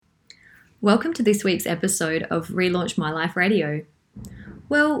Welcome to this week's episode of Relaunch My Life Radio.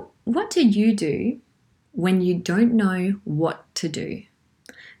 Well, what do you do when you don't know what to do?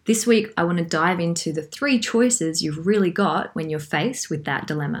 This week, I want to dive into the 3 choices you've really got when you're faced with that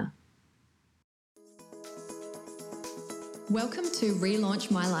dilemma. Welcome to Relaunch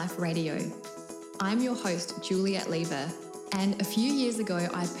My Life Radio. I'm your host, Juliet Lever, and a few years ago,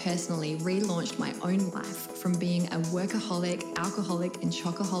 I personally relaunched my own life from being a workaholic, alcoholic, and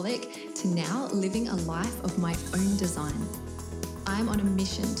chocoholic to now living a life of my own design. I'm on a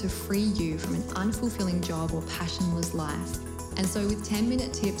mission to free you from an unfulfilling job or passionless life. And so with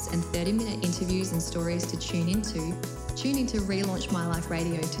 10-minute tips and 30-minute interviews and stories to tune into Relaunch My Life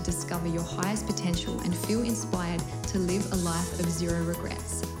Radio to discover your highest potential and feel inspired to live a life of zero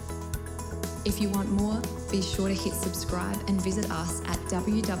regrets. If you want more, be sure to hit subscribe and visit us at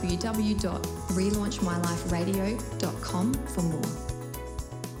www.relaunchmyliferadio.com for more.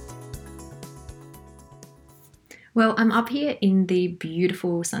 Well, I'm up here in the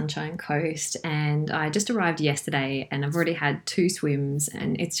beautiful Sunshine Coast and I just arrived yesterday and I've already had 2 swims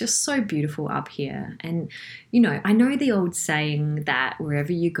and it's just so beautiful up here. And, I know the old saying that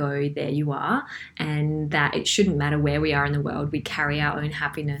wherever you go, there you are, and that it shouldn't matter where we are in the world, we carry our own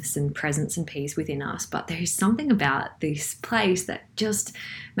happiness and presence and peace within us. But there is something about this place that just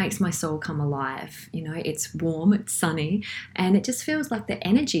makes my soul come alive. It's warm, it's sunny, and it just feels like the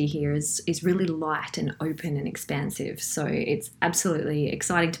energy here is really light and open and expansive. So it's absolutely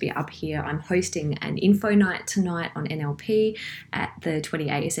exciting to be up here. I'm hosting an info night tonight on NLP at the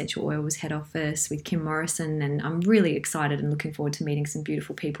 28 Essential Oils head office with Kim Morrison, and I'm really excited and looking forward to meeting some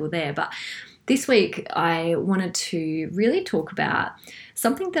beautiful people there. But this week, I wanted to really talk about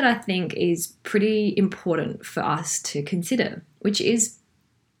something that I think is pretty important for us to consider, which is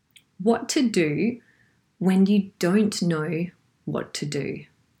what to do when you don't know what to do.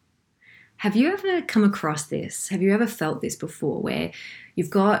 Have you ever come across this? Have you ever felt this before where you've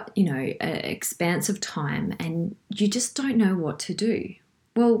got, an expanse of time and you just don't know what to do?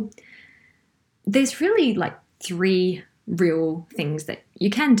 Well, there's really 3 real things that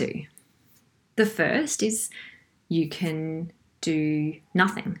you can do. The first is you can do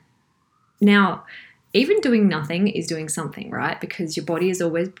nothing. Now, even doing nothing is doing something, right? Because your body is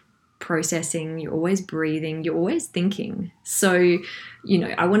always processing, you're always breathing, you're always thinking. So,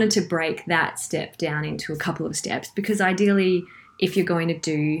 I wanted to break that step down into a couple of steps because ideally, if you're going to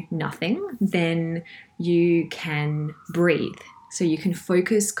do nothing, then you can breathe. So you can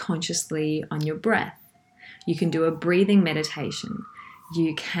focus consciously on your breath. You can do a breathing meditation.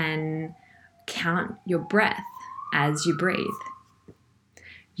 You can count your breath as you breathe.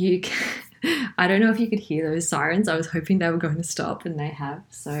 You can I don't know if you could hear those sirens. I was hoping they were going to stop and they have.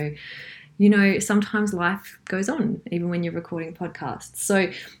 So, sometimes life goes on even when you're recording podcasts.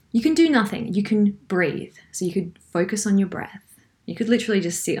 So you can do nothing. You can breathe. So you could focus on your breath. You could literally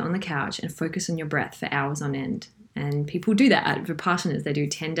just sit on the couch and focus on your breath for hours on end. And people do that at Vipassanas. They do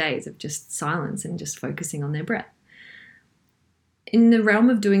 10 days of just silence and just focusing on their breath. In the realm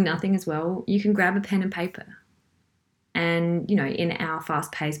of doing nothing as well, you can grab a pen and paper. And, in our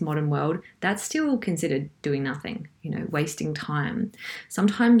fast-paced modern world, that's still considered doing nothing, wasting time.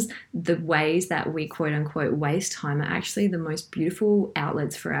 Sometimes the ways that we quote-unquote waste time are actually the most beautiful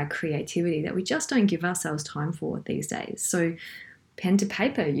outlets for our creativity that we just don't give ourselves time for these days. So pen to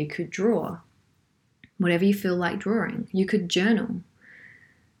paper, you could draw whatever you feel like drawing. You could journal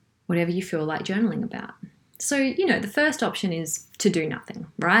whatever you feel like journaling about. So, the first option is to do nothing,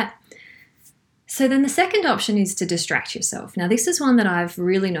 right? So then the second option is to distract yourself. Now, this is one that I've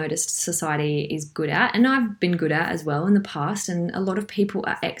really noticed society is good at, and I've been good at as well in the past, and a lot of people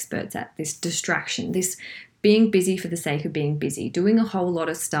are experts at this distraction, this being busy for the sake of being busy, doing a whole lot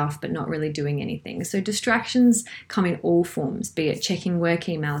of stuff but not really doing anything. So distractions come in all forms, be it checking work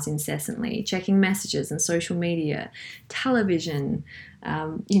emails incessantly, checking messages and social media, television,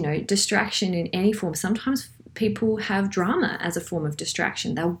 distraction in any form. Sometimes people have drama as a form of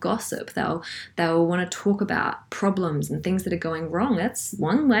distraction. They'll gossip. They'll want to talk about problems and things that are going wrong. That's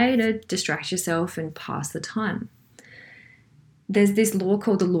one way to distract yourself and pass the time. There's this law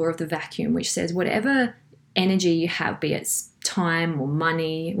called the law of the vacuum, which says whatever energy you have, be it time or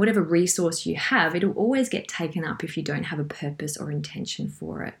money, whatever resource you have, it'll always get taken up if you don't have a purpose or intention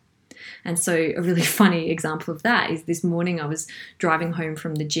for it. And so a really funny example of that is this morning I was driving home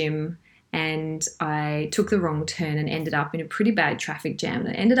from the gym and I took the wrong turn and ended up in a pretty bad traffic jam. And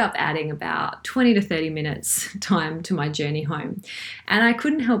it ended up adding about 20 to 30 minutes time to my journey home. And I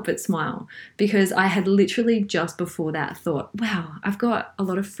couldn't help but smile because I had literally just before that thought, wow, I've got a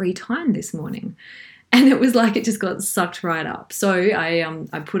lot of free time this morning. And it was like it just got sucked right up. So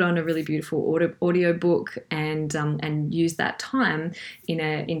I put on a really beautiful audio book and used that time in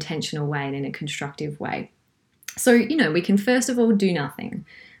an intentional way and in a constructive way. So, we can first of all do nothing,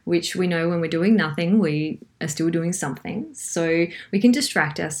 which we know when we're doing nothing, we are still doing something. So we can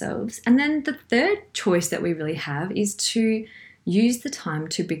distract ourselves. And then the third choice that we really have is to use the time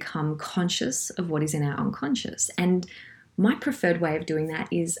to become conscious of what is in our unconscious. And my preferred way of doing that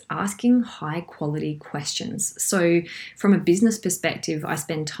is asking high quality questions. So from a business perspective, I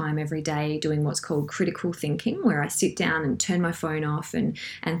spend time every day doing what's called critical thinking, where I sit down and turn my phone off and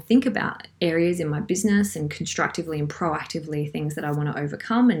think about areas in my business and constructively and proactively things that I want to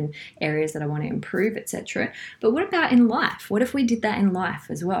overcome and areas that I want to improve, etc. But what about in life? What if we did that in life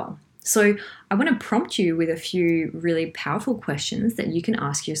as well? So I want to prompt you with a few really powerful questions that you can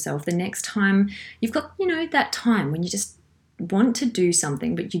ask yourself the next time you've got, that time when you just want to do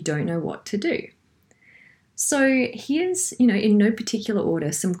something but you don't know what to do. So here's, in no particular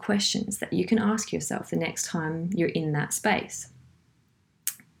order, some questions that you can ask yourself the next time you're in that space.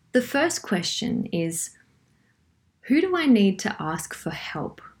 The first question is, who do I need to ask for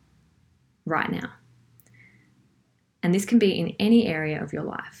help right now? And this can be in any area of your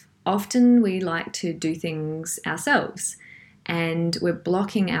life. Often we like to do things ourselves, and we're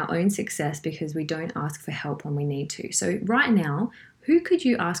blocking our own success because we don't ask for help when we need to. So right now, who could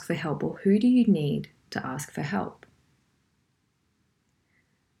you ask for help, or who do you need to ask for help?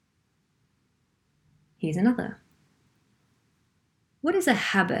 Here's another. What is a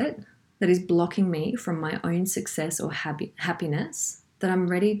habit that is blocking me from my own success or happiness that I'm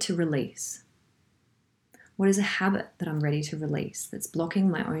ready to release? What is a habit that I'm ready to release that's blocking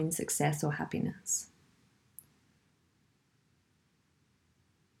my own success or happiness?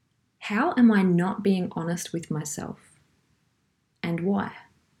 How am I not being honest with myself, and why?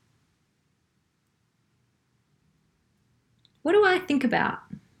 What do I think about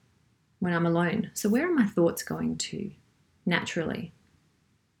when I'm alone? So where are my thoughts going to naturally?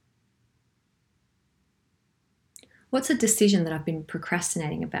 What's a decision that I've been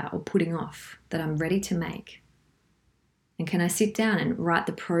procrastinating about or putting off that I'm ready to make? And can I sit down and write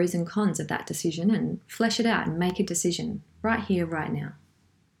the pros and cons of that decision and flesh it out and make a decision right here, right now?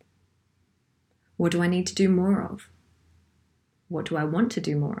 What do I need to do more of? What do I want to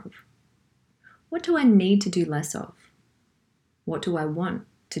do more of? What do I need to do less of? What do I want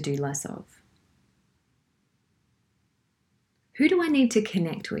to do less of? Who do I need to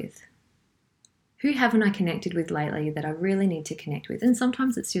connect with? Who haven't I connected with lately that I really need to connect with? And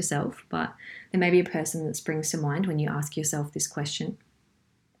sometimes it's yourself, but there may be a person that springs to mind when you ask yourself this question.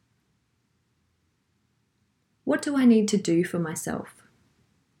 What do I need to do for myself?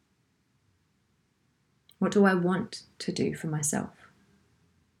 What do I want to do for myself?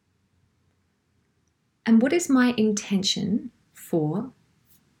 And what is my intention for?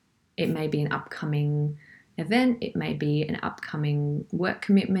 It may be an upcoming event, it may be an upcoming work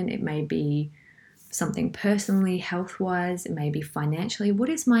commitment, it may be something personally, health-wise, it may be financially. What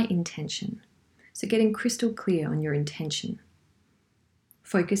is my intention? So getting crystal clear on your intention,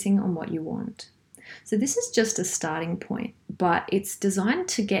 focusing on what you want. So this is just a starting point, but it's designed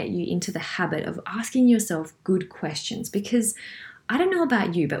to get you into the habit of asking yourself good questions, because I don't know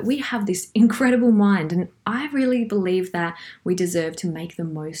about you, but we have this incredible mind, and I really believe that we deserve to make the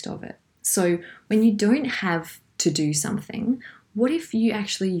most of it. So when you don't have to do something, what if you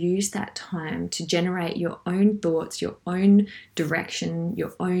actually use that time to generate your own thoughts, your own direction,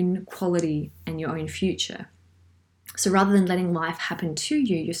 your own quality, and your own future? So rather than letting life happen to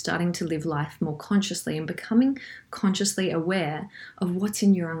you, you're starting to live life more consciously and becoming consciously aware of what's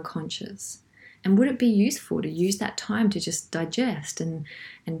in your unconscious. And would it be useful to use that time to just digest and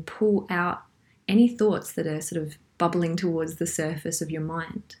pull out any thoughts that are sort of bubbling towards the surface of your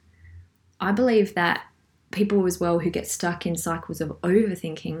mind? I believe that people as well who get stuck in cycles of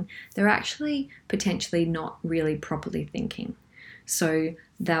overthinking, they're actually potentially not really properly thinking. So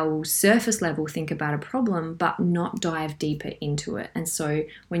they'll surface level think about a problem, but not dive deeper into it. And so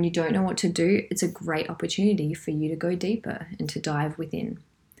when you don't know what to do, it's a great opportunity for you to go deeper and to dive within.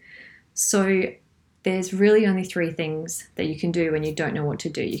 So there's really only three things that you can do when you don't know what to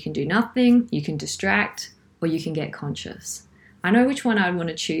do. You can do nothing, you can distract, or you can get conscious. I know which one I'd want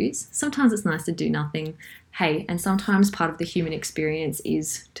to choose. Sometimes it's nice to do nothing. Hey, and sometimes part of the human experience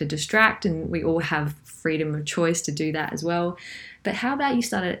is to distract, and we all have freedom of choice to do that as well. But how about you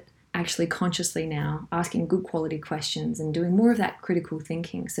start actually consciously now asking good quality questions and doing more of that critical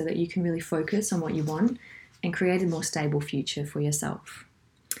thinking so that you can really focus on what you want and create a more stable future for yourself.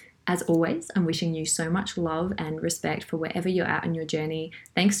 As always, I'm wishing you so much love and respect for wherever you're at on your journey.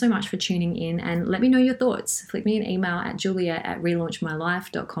 Thanks so much for tuning in, and let me know your thoughts. Flick me an email at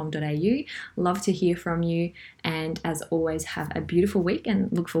julia@relaunchmylife.com.au. Love to hear from you, and as always, have a beautiful week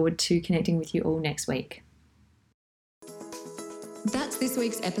and look forward to connecting with you all next week. That's this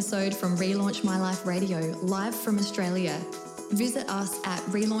week's episode from Relaunch My Life Radio, live from Australia. Visit us at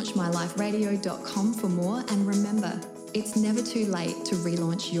relaunchmyliferadio.com for more, and remember, it's never too late to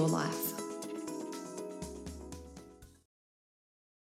relaunch your life.